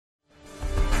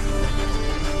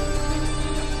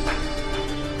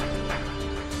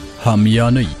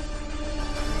همیانۍ.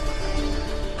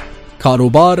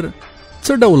 کاروبار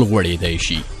څه ډول غوړېدی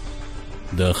شي؟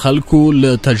 د خلکو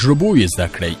له تجربو یې زده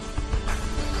کړئ.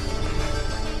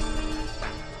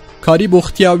 کاري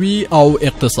بوختیاوي او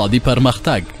اقتصادي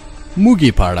پرمختګ موږ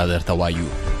یې په اړه درته وایو.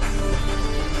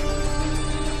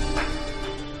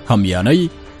 همیانۍ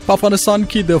په افغانستان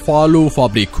کې د فعالو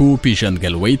فابریکو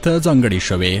پېژندګلوۍ ته ځانګړې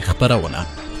شوې خپرونه.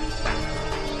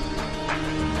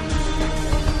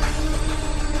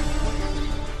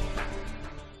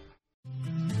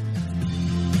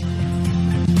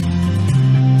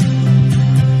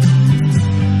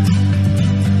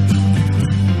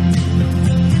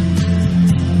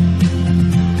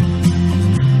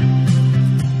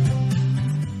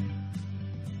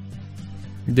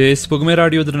 د سپوږمۍ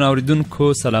راډیو درنو اورېدونکو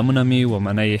سلامونه مې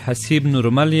ومنئ. حسیب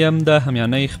نورمل یم، د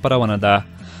همیانۍ خپرونه ده.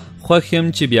 خوښ یم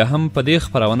چې بیا هم په دې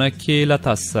خپرونه کې له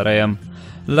تاسو سره یم.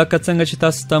 لکه څنګه چې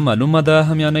تاسو ته معلومه ده،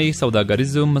 همیانۍ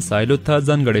سوداګریزو مسایلو ته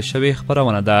ځانګړې شوې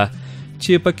خپرونه ده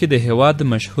چې پکې د هېواد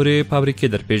مشهورې فابریکې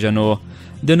درپېژنو.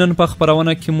 د نن په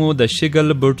خپرونه کې مو د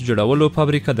شیګل بوټ جوړولو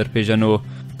فابریکه درپېژنو.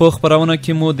 په خپرونه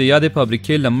کې مو د یادې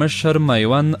فابریکې له مشر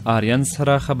میوند آریان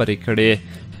سره خبرې کړې.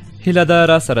 هیله ده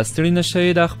را سره ستړي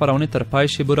نشئ، د خپرونې تر پای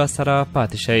شیبو را سره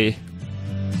پاتې شئ.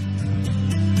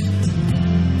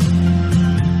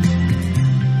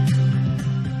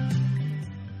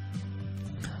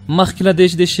 مخکې له دې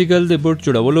چې د شیګل د بوټ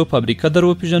جوړولو فابریکه در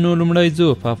وپېژنو، لومړی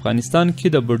ځو په افغانستان کې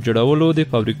د بوټ جوړولو د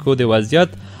فابریکو د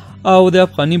وضعیت او د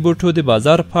افغاني بوټو د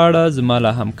بازار په اړه زما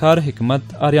له همکار حکمت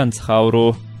آریان څخه اورو.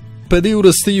 په دې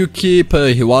وروستیو کې په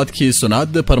هېواد کې صنعت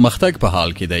د پرمختګ په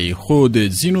حال کې دی، خو د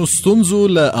ځینو ستونزو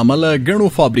له امله ګڼو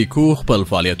فابریکو خپل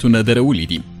فعالیتونه درولی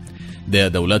دي. د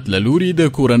دولت له لوري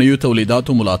د کورنیو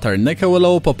تولیداتو ملاتړ نه کول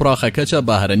او په پراخه کچه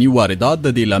بهرني واردات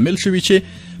د دې لامل شوي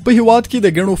چې په هېواد کې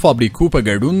د ګڼو فابریکو په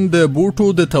ګډون د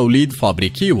بوټو د تولید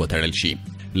فابریکې وتړل شي.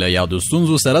 له یادو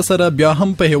ستونزو سره سره بیا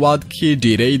هم په هېواد کې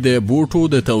ډیری د بوټو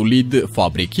د تولید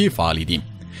فابریکې فعالې دي.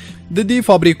 د دې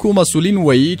فابریکو مسؤلین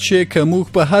وایي چې که موږ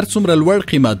په هر څومره لوړ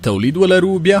قیمت تولید ولرو،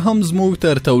 بیا هم زموږ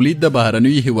تر تولید د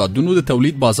بهرنیو هېوادونو د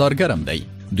تولید بازار ګرم دی.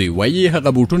 دوی وایي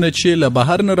هغه بوټونه چې له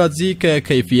بهر نه راځي، که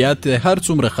کیفیت هر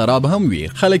څومره خراب هم وي،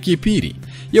 خلک یې پیري.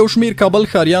 یو شمیر کابل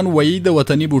ښاریان وایي د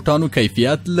وطني بوټانو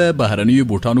کیفیت له بهرنیو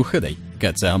بوټانو ښه دی،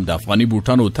 که څه هم د افغاني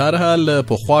بوټانو طرحه له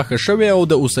پخوا ښه شوې او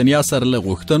د اوسني عصر له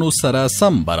غوښتنو سره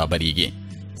سم برابریږي.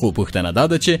 خو پوښتنه دا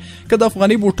ده چې که د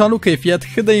افغاني بوټانو کیفیت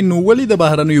ښه دی، نو ولې د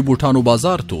بهرنیو بوټانو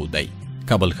بازار تود دی؟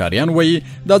 کابل ښاریان وایي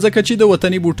دا ځکه چې د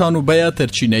وطني بوټانو بیه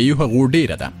تر چینایي هغو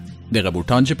ډیره ده. دغه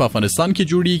بوټان چې په افغانستان کې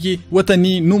جوړیږي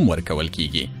وطني نوم ورکول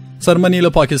کیږي. څرمنې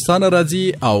له پاکستانه راځي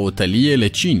او تلې له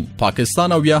چین،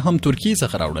 پاکستان او یا هم ترکیې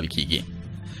څخه راوړل کیږي.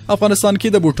 افغانستان کې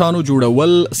د بوټانو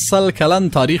جوړول 100 کلن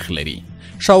تاریخ لري.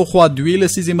 شاوخوا 2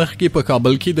 لسیزې مخکې په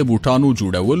کابل کې د بوټانو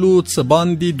جوړولو څه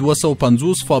باندې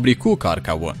 250 فابریکو کار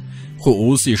کاوه، خو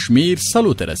اوس یې شمیر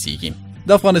 100 ته رسیږي.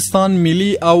 د افغانستان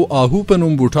ملي او آهو په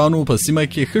نوم بوټانو په سیمه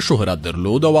کې ښه شهرت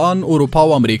درلود او ان اروپا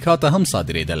او امریکا ته هم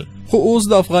صادرېدل، خو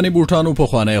اوس د افغاني بوټانو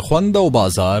پخوانی خوند او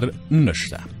بازار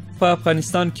نشته. په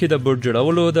افغانستان کې د بوټ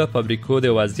جوړولو د فابریکو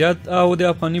د وضعیت او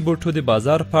د افغاني بوټو د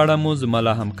بازار په اړه مو زما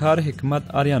له همکار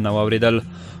حکمت آریان واورېدل.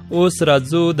 اوس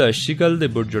راځو د شیګل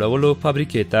د بوټ جوړولو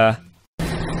فابریکې ته.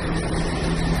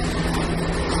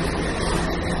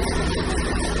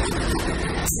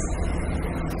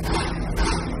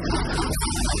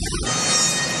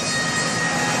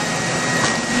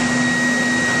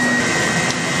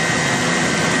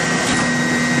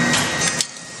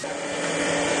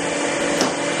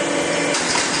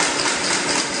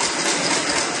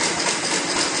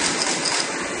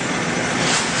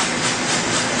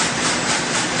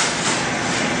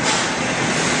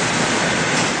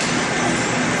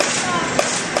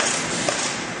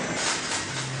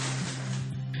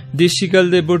 د شیګل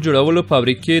د بوټ جوړولو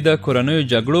فابریکې د کورنیو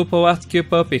جګړو په وخت کې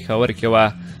په پېښور کې وه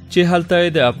چې هلته یې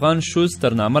د افغان شوز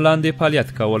تر نامه لاندې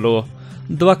فعالیت کولو.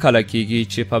 2 کاله کیږي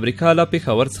چې فابریکه له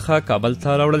پېښور څخه کابل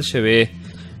ته راوړل شوې.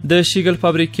 د شیګل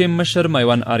فابریکې مشر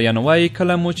میوند آریان وایي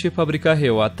کله مو چې فابریکه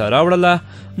هېواد ته راوړله،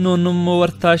 نو نوم مو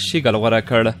ورته شیګل غوره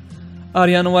کړ.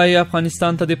 آریان وایي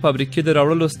افغانستان ته د فابریکې د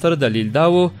راوړلو ستر دلیل دا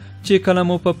و چې کله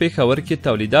مو په پېښور کې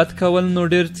تولیدات کول،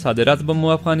 نو ډېر صادرات به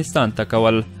مو افغانستان ته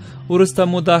کول. وروسته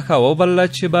مو دا ښه وبلله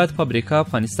چې باید فابریکه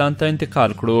افغانستان ته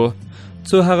انتقال کړو،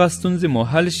 څو هغه ستونزې مو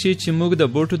حل شي چې موږ د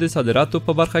بوټو د صادراتو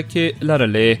په برخه کې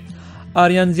لرلې.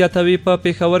 آریان زیاتوي په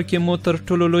پېښور کې مو تر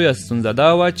ټولو لویه ستونزه دا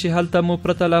وه چې هلته مو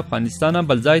پرته له افغانستانه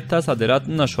بل ځای ته صادرات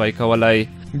نشوای کولی.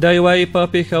 دی وایي په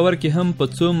پېښور کې هم په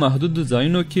څو محدودو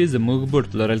ځایونو کې زموږ بوټ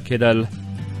پلورل کېدل.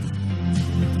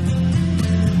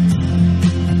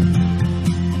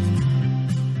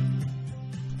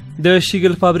 د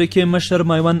شیګل فابریکې مشر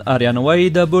میوند آریان وایي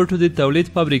د بوټو د تولید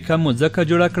فابریکه مو ځکه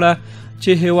جوړه کړه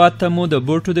چې هېواد ته مو د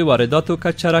بوټو د وارداتو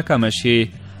کچه راکمه شي.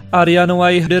 آریان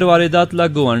وایي ډېر واردات له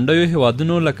ګاونډیو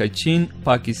هېوادونو لکه چین،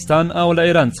 پاکستان او له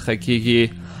ایران څخه کیږي.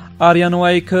 آریان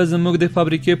وایي که زموږ د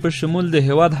فابریکې په شمول د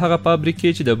هېواد هغه فابریکې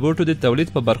چې د بوټو د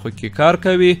تولید په برخو کې کار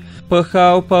کوي په ښه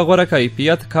او په غوره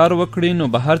کیفیت کار وکړي نو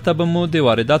بهر ته به مو د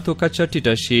وارداتو کچه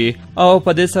ټیټه شي او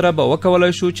په دې سره به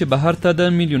وکولی شو چې بهر ته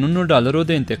د میلیونونو ډالرو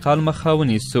د انتقال مخه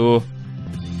ونیسو.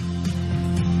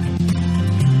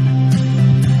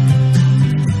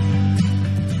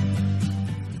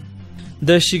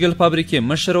 د شیګل فابریکې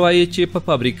مشر وایي چې په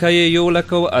فابریکه یې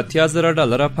 180,000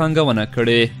 ډالره پانګونه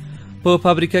کړې. په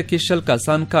فابریکه کې 20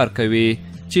 کسان کار کوي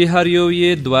چې هر یو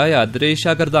یې 2 یا 3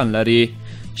 شاګردان لري.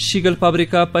 شیګل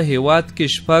فابریکه په هېواد کې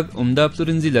 6 عمده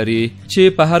پلورنځي لري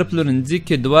چې په هر پلورنځي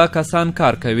کې 2 کسان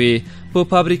کار کوي. په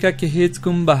فابریکه کې هیڅ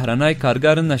کوم بهرنی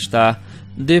کارګر نشته.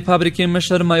 د فابریکې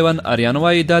مشر میوند آریان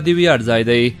وایي دا د ویاړ ځای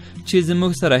دی چې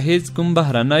زموږ سره هیڅ کوم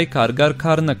بهرنی کارګر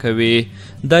کار نه کوي.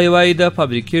 دی وایي د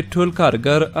فابریکې ټول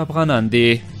کارګر افغانان دي.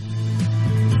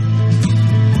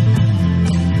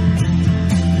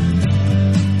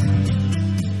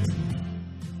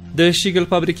 د شیګل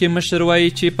فابریکې مشر وایي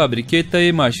چې فابریکې ته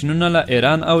یې ماشینونه له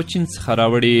ایران او چین څخه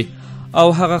راوړي او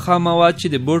هغه خام مواد چې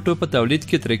د بوټو په تولید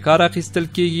کې ترې کار اخیستل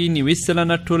کیږي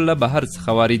 90% ټول له بهر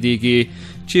څخه واردیږي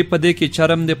چې په دې کې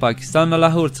چرم د پاکستان له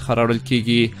لاهور څخه راوړل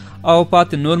کیږي او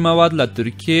پاتې نور مواد له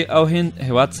ترکیې او هند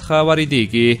هېواد څخه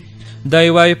واردیږي. دا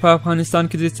یې وایي په افغانستان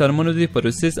کې د څرمنو د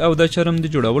پروسس او د چرم د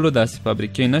جوړولو داسې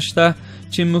فابریکې نشته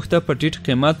چې موږ ته په ټیټ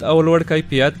قیمت او لوړ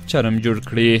کیفیت چرم جوړ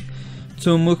کړي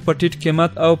څو موږ په ټیټ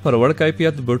قیمت او پر وړ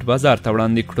کیفیت بوټ بازار ته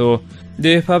وړاندې کړو. د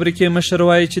فابریکې مشر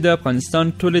وایي چې د افغانستان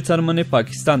ټولې څرمنې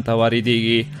پاکستان ته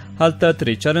واردیږي، هلته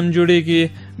ترې چرم جوړیږي،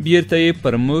 بیرته یې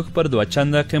پر موږ پر 2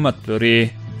 چنده قیمت پلوري.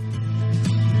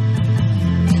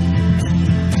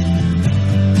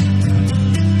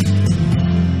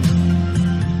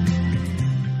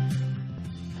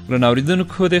 ګرانو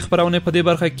اورېدونکو د خپرونې په دې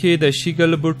برخه کې د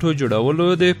شیګل بوټو جوړولو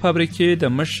د فابریکې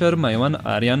د مشر میوند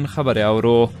آریان خبرې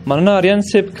اورو. مننه آریان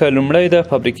صاحب که لومړی د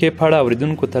فابریکې په اړه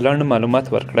اورېدونکو ته لنډ معلومات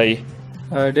ورکړئ.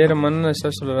 ډېره مننه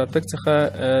ستاسو له راتګ څخه.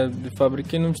 د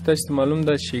فابریکې نوم چې تاسو ته معلوم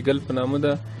ده شیګل په نامه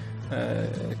ده.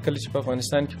 کله چې په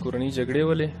افغانستان کې کورنۍ جګړې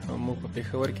ولې موږ په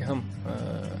پېښور کې هم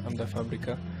همدا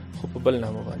فابریکه خو په بل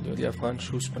نامه باندې د افغان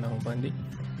شوز په نامه باندې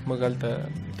موږ هلته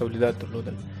تولیدات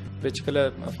درلودل. بیا چې کله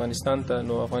افغانستان ته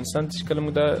چې کله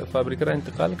موږ دا فابریکه را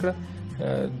انتقال کړه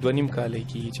 2.5 کاله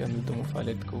کېږي چې همدلته موږ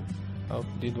فعالیت کوو او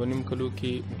د 2.5 کالو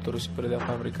کې تر اوسه پورې دا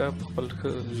فابریکه په خپل ښه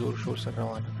زور شور سره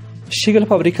روانه. شیګل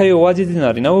فابریکه یوازې د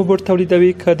نارینه‌وو بوټ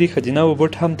تولیدوي که د ښځینه‌وو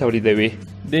بوټ هم تولیدوي؟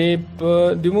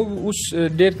 د موږ اوس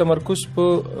ډېر تمرکز په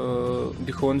د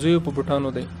ښوونځیو په بوټانو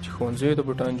دی چې ښوونځیو ته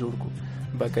بوټان جوړ کړو،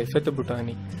 با کیفیته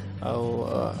بوټانې او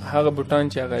هغه بوټان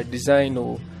چې هغه ډیزاین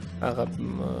او هغه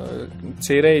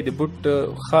څیره د بوټ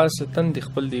خاصتا د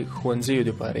خپل د ښوونځیو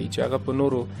دپاره چې هغه په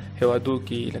نورو هېوادو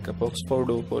کې لکه په اکسفورډ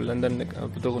او په لندن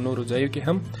په دغو نورو ځایو کې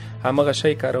هم همغه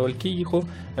شی کارول کېږي. خو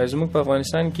زموږ په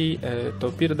افغانستان کې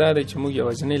توپیر دا دی چې موږ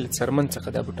یوازینی له څرمن څخه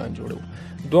دا بوټان جوړوو.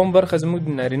 دوم برخه زموږ د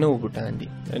نارینه‌وو بوټان دي.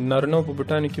 نارینه‌وو په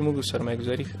بوټانو کې موږ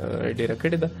سرمایه‌ګذاري ډېره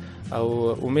کړې ده او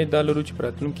امید دا لرو چې په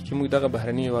راتلونکي کې موږ دغه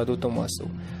بهرني هېوادو ته مواسو.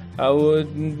 او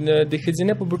د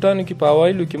ښځینه په بوټانو کې په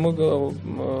اوایلو کې موږ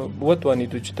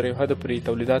وتوانېدو چې تر یو حده پورې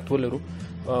تولیدات ولرو،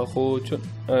 خو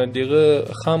دغه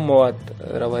خام مواد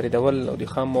راواردول او د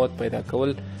خام مواد پیدا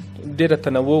کول ډېره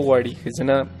تنوع غواړي.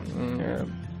 ښځینه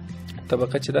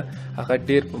طبقه چې ده هغه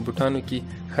ډېر په بوټانو کې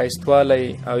ښایستوالی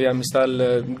او یا مثال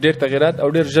ډېر تغیرات او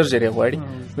ډېر ژر ژر یې غواړي.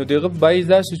 نو دغه باعث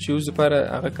دا سو چې اوس دپاره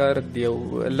هغه کار د یو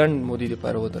لنډ مودې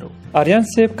دپاره ودرو. آریان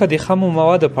صاحب که د خامو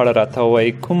موادو په اړه راته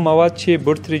ووایي کوم مواد چې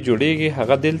بوټ ترې جوړیږي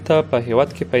هغه دلته په هېواد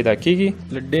کې پیدا کیږي؟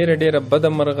 له ډېره بده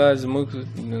مرغه زموږ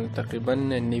تقریبا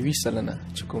 90%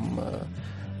 چې کوم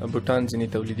بوټان ځینې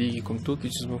تولیدیږي، کوم توکي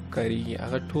چې زموږ کارېږي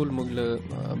هغه ټول موږ له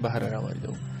بهره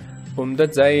راواردوو. په عمده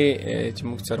ځای چې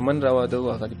موږ څرمن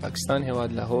راواردوو هغه د پاکستان هېواد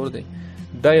لاهور دی.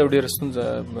 دا یو ډېره ستونزه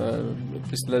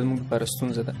په اصطلاح زموږ لپاره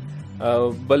ستونزه ده.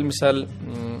 بل مثال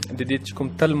د دې چې کوم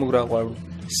تل موږ راغواړو،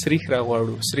 سریښ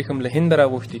راغواړو، سریښ هم له هند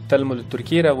راغوښتي، تل مو له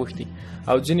ترکیې راغوښتي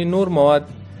او ځینې نور مواد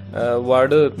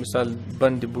واړه مثال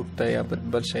بند بوټ ته یا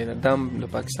بل شی ده دا هم له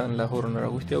پاکستان لاهور نه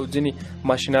راغوښتي او ځینې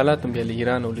ماشینالات هم بیا له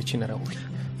ایران او له چین راغوښتي.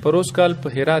 په روز کال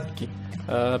په هرات کې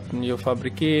یو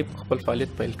فابریکې خپل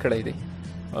فعالیت پیل کړی دی.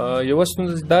 یوه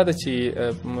ستونزه دا ده چې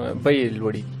بیې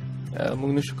لوړې دي.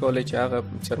 موږ نشو کولی چې هغه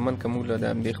څرمن که موږ له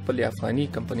د خپلې افغاني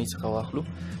کمپنۍ څخه واخلو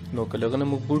نو که له هغه نه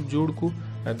موږ بوټ جوړ کړو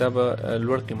دا به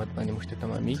لوړ قیمت باندې موږ ته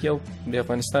تمامېږي او د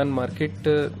افغانستان مارکیټ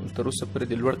تر اوسه پورې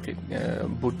د لوړ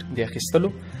بوټ د اخیستلو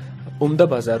عمده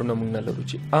بازارونه موږ نه لرو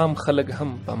چې عام خلک هم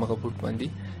په همغه بوټ باندې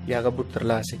یا هغه بوټ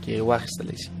ترلاسه کړي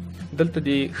واخیستلی شي. دلته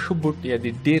د ښه بوټ یا د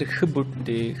ډېر ښه بوټ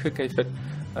د ښه کیفیت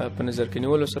په نظر کې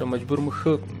نیولو سره مجبور مو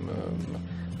ښه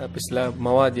په اصطلاح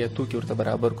مواد یا توکي ورته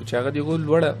برابر کړو چې هغه د هغو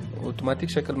لوړه اتوماتیک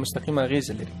شکل مستقیم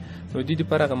اغېزه لري. نو دې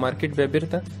دپاره هغه مارکیټ بیا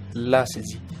بېرته لاسې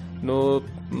ځي. نو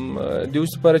د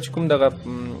اوس لپاره چې کوم دغه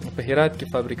په هرات کې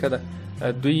فابریکه ده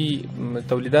دوی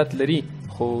تولیدات لري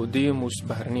خو دوی هم اوس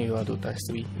بهرنیو هېوادو ته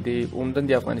استوي. د عمدن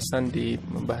د افغانستان د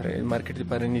مارکیټ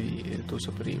لپاره نه دي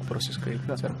تاسو پرې پروسس کړي.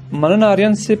 مننه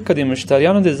آریان صاحب، که د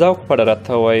مشتریانو د ذوق په اړه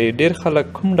راته وایي ډېر خلک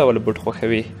کوم ډول بوټ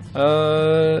خوښوي؟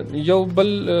 یو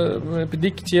بل په دې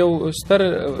کې چې یو ستر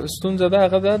ستونزه ده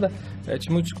هغه دا ده چې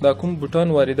موږ دا کوم بوټان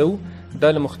واردوو دا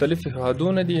له مختلفو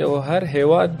هېوادونو دي او هر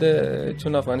هېواد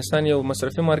چون افغانستان یو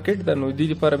مصرفي مارکیټ ده نو دې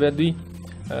لپاره بیا دوی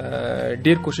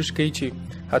ډېر کوشش کوي چې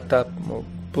حتی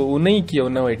په اونۍ کې یو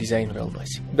نوی ډیزاین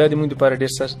راوباسي. دا د موږ لپاره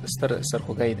ډېر ستر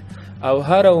سرخوږی ده او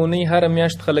هره اونۍ هره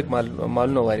میاشت خلک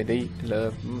مالونه واردوي له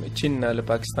چین نه، له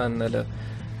پاکستان نه، له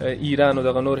ایران او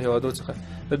دغه نور هېوادو څخه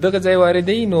دغه ځای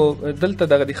واردوي. نو دلته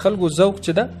دغه د خلکو ذوق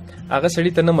چې ده هغه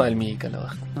سړي ته نه معلومیږي کله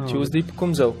وخت چې اوس دوی په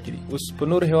کوم ذوق کې دي. اوس په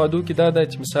نور هېوادو کې دا ده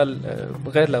چې مثال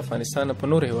غیر له افغانستانه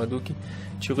په نور هېوادو کې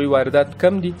چې هغوی واردات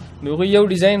کم دي نو هغوی یو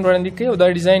ډیزاین وړاندې کوي او دا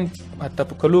ډیزاین حتی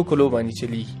په کلو باندې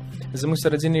چلیږي. زموږ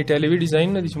سره ځینې ایټالوي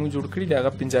ډیزاینونه دي چې موږ جوړ کړي دي هغه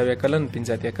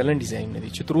 15 کلن ډیزاینونه دي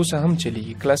چې تر اوسه هم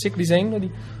چلیږي. کلاسیک ډیزاینونه دي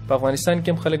په افغانستان کې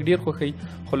هم خلک ډېر خوښوي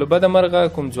خو له بده مرغه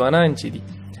کوم ځوانان چې دي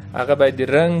هغه باید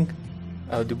د رنګ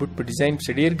او د بوټ په ډیزاین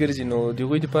پسې ډېر ګرځي. نو د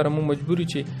هغوی دپاره موږ مجبور یو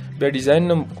چې بیا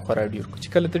ډیزاین هم خورا ډېر کړو چې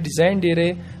کله ته ډیزاین ډېری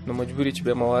نو مجبور یې چې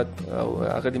بیا مواد او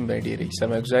هغه دې باید ډېری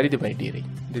سرمایه ګزاري دې باید ډېری.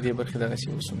 د دې برخې دغسې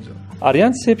یو ستونزه.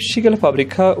 آریان صاحب، شیګل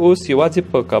فابریکه اوس یوازې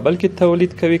په کابل کې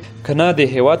تولید کوي که نه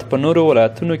د هېواد په نورو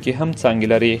ولایتونو کې هم څانګې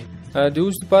لري؟ د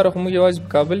اوس لپاره خو موږ یوازې په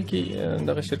کابل کې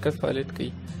دغه شرکت فعالیت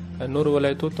کوي. نورو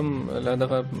ولایتو ته هم لا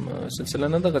دغه سلسله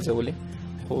نه ده غځولې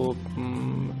خو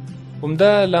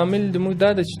همدا لامل د موږ دا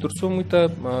ده چې تر څو موږ ته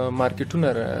مارکیټونه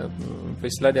په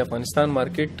اصطلاح د افغانستان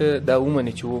مارکیټ دا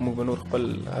ومني چې موږ به نور خپل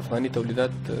افغاني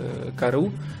تولیدات کاروو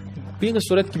په هغه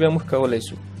صورت کې بیا موږ کولی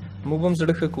شو موږ به هم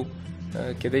زړه ښه کړو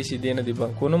کیدای شي دې نه د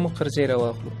بانکونو موږ قرضې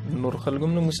راواخلو نور خلک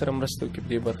هم موږ سره مرسته وکړي په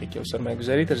دې برخه کې او سرمایه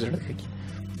ګزاري تر زړه ښه کړي.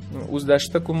 اوس دا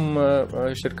شته کوم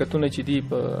شرکتونه چې دي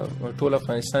په ټول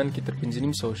افغانستان کې تر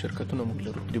 500 شرکتونه موږ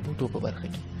لرو د بوټو په برخه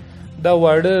کې. دا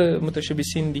واړه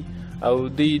متشبثین دي او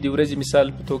دوی د ورځې مثال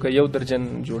په توګه 1 درجن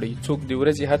جوړوي، څوک د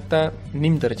ورځې حتی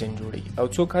 1.5 درجن جوړوي او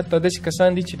څوک حتی داسې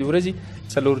کسان دي چې د ورځې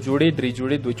 4 جوړې 3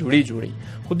 جوړې 2 جوړې جوړوي.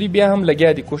 خو دوی بیا هم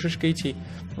لګیا دي کوشش کوي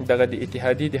چې دغه د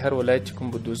اتحادیې د هر ولایت چې کوم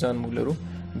بدوزان موږ لرو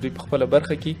دوی په خپله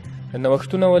برخه کې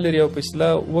نوښتونه ولري او په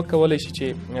اصطلاح وکولی شي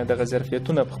چې دغه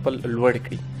ظرفیتونه په خپل لوړ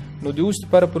کړي. نو د اوس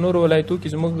لپاره په نورو ولایتو کې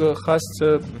زموږ خاص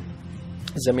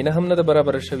زمینه هم نه ده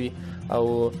برابره شوي او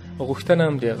غوښتنه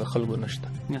هم د هغه خلکو نشته.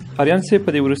 آریان صاحب،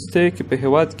 په دې وروستیو کې په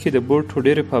هېواد کې د بوټو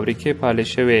ډېرې فابریکې فعالې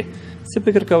شوې. څه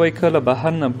فکر کوئ که له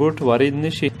بهر نه بوټ وارد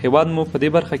نه شي هېواد مو په دې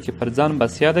برخه کې پر ځان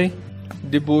بسیا دی؟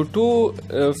 د بوټو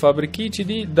فابریکې چې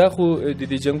دي دا خو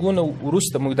د جنګونو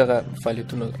وروسته موږ دغه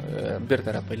فعالیتونه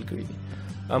بیرته راپیل کړي دي.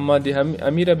 اما د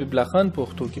امیر حبیب الله خان په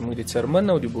وختو کې موږ د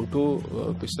څرمن او د بوټو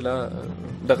په اصطلاح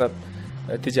دغه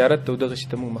تجارت ته دغه شي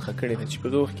ته موږ مخه کړې ده چې په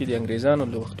دغه وخت کې د انګریزانو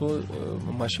له وختو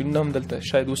ماشینونه هم دلته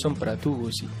شاید اوس هم پراته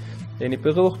واوسي. یعنې په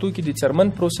هغه وختو کې د څرمن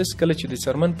پروسس کله چې د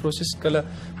څرمن پروسس کله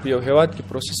په یو هېواد کې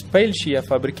پروسس پیل شي یا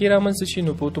فابریکې رامنځته شي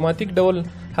نو په اتوماتیک ډول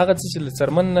هغه څه چې له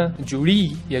څرمن نه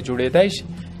جوړېږي یا جوړېدای شي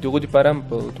د هغو دپاره هم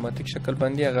په اتوماتیک شکل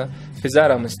باندې هغه فضا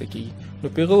رامنځته کېږي. نو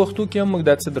په هغه وختو کې هم موږ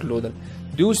دا څه درلودل.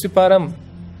 د اوس دپاره هم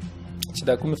چې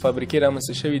دا کومې فابریکې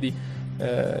رامنځته شوي دي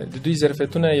د دوی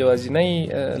ظرفیتونه یوازینی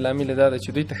لامل دا ده چې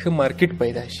دوی ته ښه مارکیټ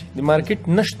پیدا شي. د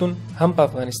مارکیټ نشتون هم په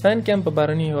افغانستان کې هم په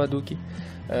بهرنیو هېوادو کې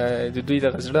د دوی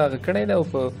دغه زړه هغه کړی ده او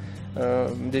په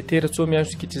د تېره څو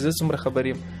میاشتو کې چې زه څومره خبر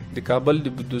یم د کابل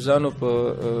د بدوزانو په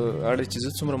اړه چې زه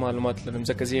څومره معلومات لرم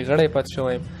ځکه زه یې غړی پاتې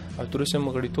شوی یم او تر اوسه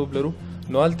موږ غړیتوب لرو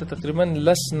نو هلته تقریبا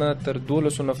 10 نه تر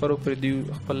 12 نفرو پورې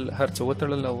دوی خپل هر څه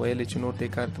وتړل او ویل چې نور دې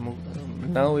کار ته موږ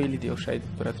نه ویلي دي او شاید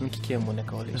په راتلونکي کې هم ونه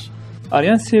کولی شي.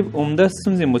 آریان صاحب، عمده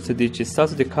ستونزې مو څه دي چې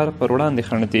ستاسو د کار پر وړاندې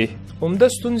خنډ دي؟ عمده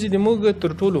ستونزې د موږ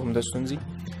تر ټولو عمده ستونزې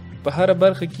په هره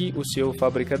برخه کې اوس یو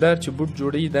فابریکه دار چې بوټ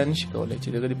جوړوي دا نشي کولی چې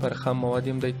دغه دپاره خام مواد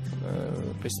هم دی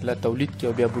په اصطلاح تولید کړي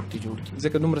او بیا بوټ دې جوړ کړي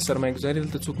ځکه دومره سرمایه ګزاري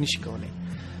دلته څوک نشي کولی.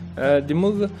 د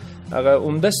موږ هغه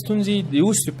عمده ستونزې د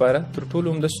اوس لپاره تر ټولو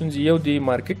عمده ستونزې یو د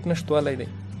مارکیټ نشتوالی دی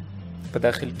په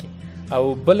داخل کې او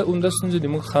بل عمده ستونزه د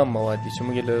موږ خام مواد دي چې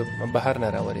موږ له بهر نه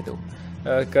راوړو.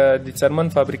 که د څرمن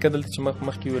فابریکه دلته چې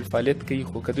مخکې ویل فعالیت کوي،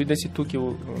 خو که دوی داسې توکي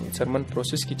څرمن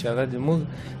پروسس کړي چې هغه زموږ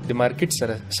د مارکیټ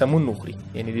سره سمون وخوري،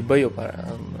 یعنې د بیو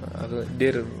هغه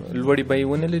ډېر لوړې بیې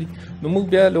ونه لري، نو موږ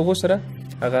بیا له هغو سره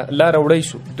هغه لاره وړی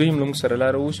شو، دوی هم له موږ سره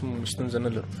لاره وشو، موږ ستونزه نه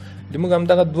لرو. د موږ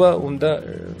همدغه دوه عمده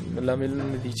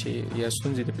لاملونه دي چې یا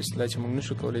ستونزې دي په اصطلاح چې موږ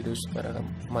نشو کولی د اوس لپاره هغه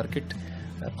مارکیټ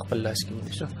په خپل لاس کې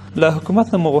ونیسو. له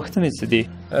حکومت نه مو غوښتنې څه دي؟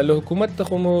 له حکومت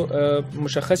څخه مو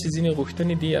مشخصې ځینې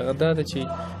غوښتنې دي، هغه دا ده چې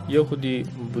یو خو د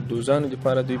بودوزانو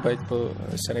دپاره دوی باید په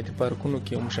صنعتي پارکونو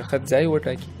کې یو مشخص ځای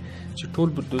وټاکي چې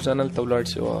ټول بودوزان هلته ولاړ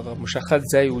شي او هغه مشخص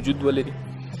ځای وجود ولري.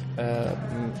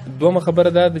 دومه خبره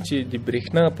دا ده چې د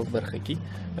برېښنا په برخه کې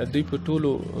دوی په ټولو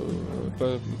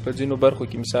په ځینو برخو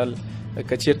کې مثال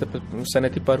که چېرته په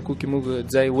صنعتي پارکو کې موږ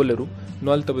ځای ولرو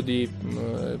نو هلته به د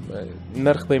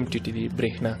نرخ به هم ټیټ وي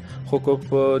برېښنا، خو که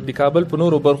د کابل په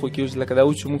نورو برخو کې اوس لکه دا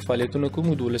اوس چې موږ فعالیتونه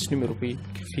کوو 12 روپۍ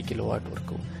فی کیلو واټ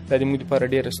ورکوو، دا د موږ لپاره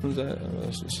ډېره ستونزه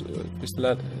په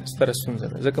اصطلاح ستره ستونزه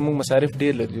ده، ځکه موږ مصارف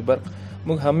ډېر لري د برق.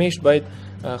 موږ همیش باید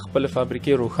خپل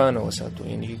فابریکې روښانه وساتو،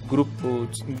 یعنې ګروپ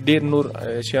ډېر نور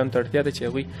شیانو ته اړتیا ده چې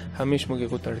هغوی همیش موږ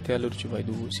هغو ته اړتیا لرو چې باید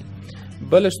ووسي.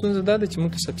 بله ستونزه دا ده چې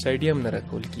موږ ته سبسایډي هم نه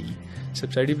راکول کېږي.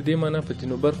 سبسایډي په دې معنا په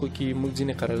ځینو برخو کې موږ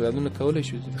ځینې قراردادونه کولی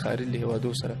شو د خارج له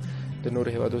هېوادو سره د نورو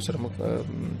هېوادو سره موږ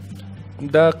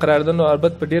دا قراردادونه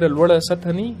البته په ډېره لوړه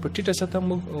سطحه نه په ټیټه سطحه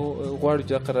موږ غواړو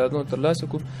چې دا قراردادونه ترلاسه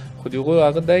کړو، خو د هغو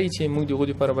هغه دا چې موږ د هغو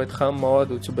دپاره باید خام مواد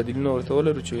او څه بدیلونه ورته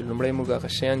ولرو چې لومړی موږ هغه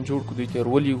شیان جوړ کړو، دوی ته یې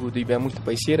ورولېږو، دوی بیا موږ ته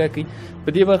پیسې راکوي. په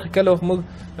دې برخه کله وخت موږ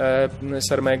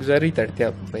سرمایه‌ګذارۍ ته اړتیا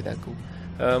پیدا کوو.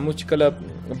 موږ چې کله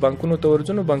بانکونو ته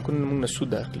ورځو نو بانکونه موږ نه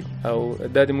سود اخلي او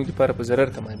دا د موږ لپاره په ضرر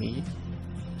تمامېږي،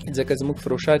 ځکه زموږ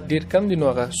فروشات ډېر کم دي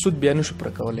نو هغه سود بیا نشو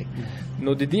پوره کولی.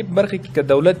 نو د دې برخه کې که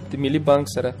دولت د ملي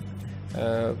بانک سره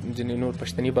ځینې نور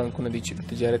پښتني بانکونه دي چې په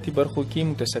تجارتي برخو کې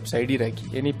موږ ته سبسایډي راکړي،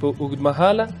 یعنې په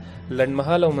اوږدمهاله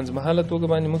لنډمهاله او منځمهاله توګه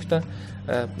باندې موږ ته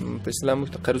په اصطلاح موږ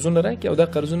ته قرضونه راکړي او دا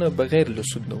قرضونه بغیر له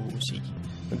سود نه واوسېږي،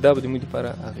 دا به د موږ لپاره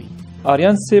هغه وي.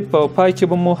 آریان صاحب په پای کې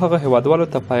به مو هغه هیوادوالو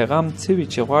ته پیغام څه وي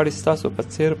چې غواړي ستاسو په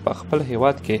څېر په خپل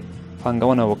هیواد کې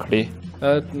پانګونه وکړي؟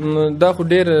 دا خو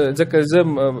ډېر ځکه زه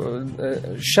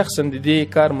شخصا د دې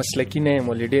کار مسلکي نه یم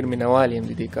ولې ډېر مینوال یم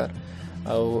د دې کار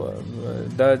او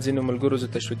دا ځینو ملګرو زه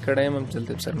تشویق کړی یم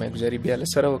دلته سرمایه‌ګذاري بیا له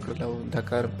سره وکړله او دا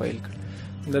کار پیل کړ.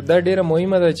 دا ډېره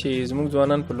مهمه ده چې زموږ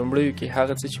ځوانان په لومړیو کې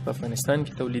هغه څه چې په افغانستان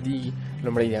کې تولیدېږي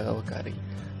لومړی د هغه وکاروي.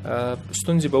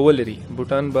 ستونزې به ولري،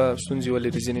 بوټان به ستونزې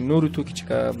ولري، ځینې نورو توکي چې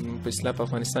په اصطلاح په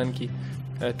افغانستان کې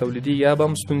تولیدي یا به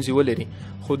هم ستونزې ولري،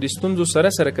 خو د ستونزو سره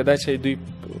سره که دا چې دوی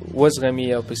وزغمي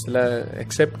او په اصطلاح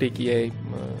اکسپټ یې کړي یا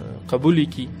قبول یې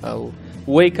کړي او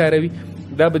ویې کاروي،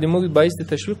 دا به د موږ باعث د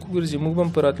تشویق وګرځي. موږ به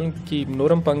هم په راتلونکي کې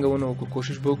نور هم پانګونه وکړو،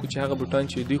 کوشش به وکړو چې هغه بوټان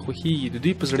چې دوی خوښېږي د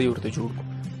دوی په زړه یې ورته جوړ کړو.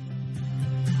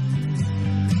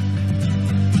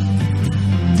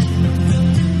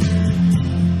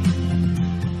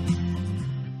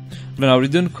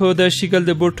 اوریدونکو د شیګل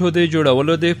د بوټو د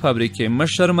جوړولو د فابریکې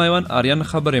مشر میوان آریان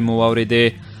خبرې مو واورېدې.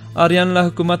 آریان له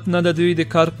حکومت نه د دوی د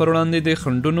کار پر وړاندې د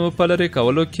خنډونو په لرې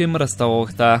کولو کې مرسته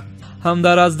وغوښته.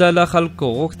 همداراز د له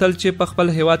خلکو غوښتل چې په خپل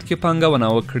هیواد کې پانګونه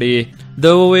وکړي.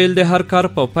 د وویل د هر کار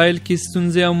په پیل کې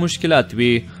ستونزې او مشکلات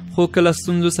وي، خو که له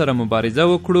ستونزو سره مبارزه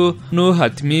وکړو نو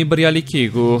حتمي بریالي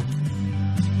کیږو.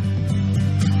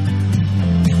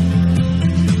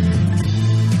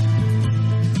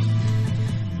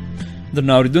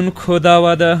 درنو اوریدونکو دا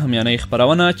وه د همیانۍ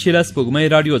خپرونه چې له سپوږمۍ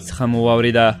راډیو څخه مو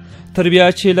واورېده. تر بیا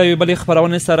چې له یوې بلې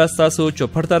خپرونې سره ستاسو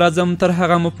چوپړ ته راځم، تر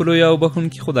هغه مو په لوی او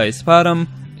بښونکي خدای سپارم.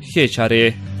 ښې چارې.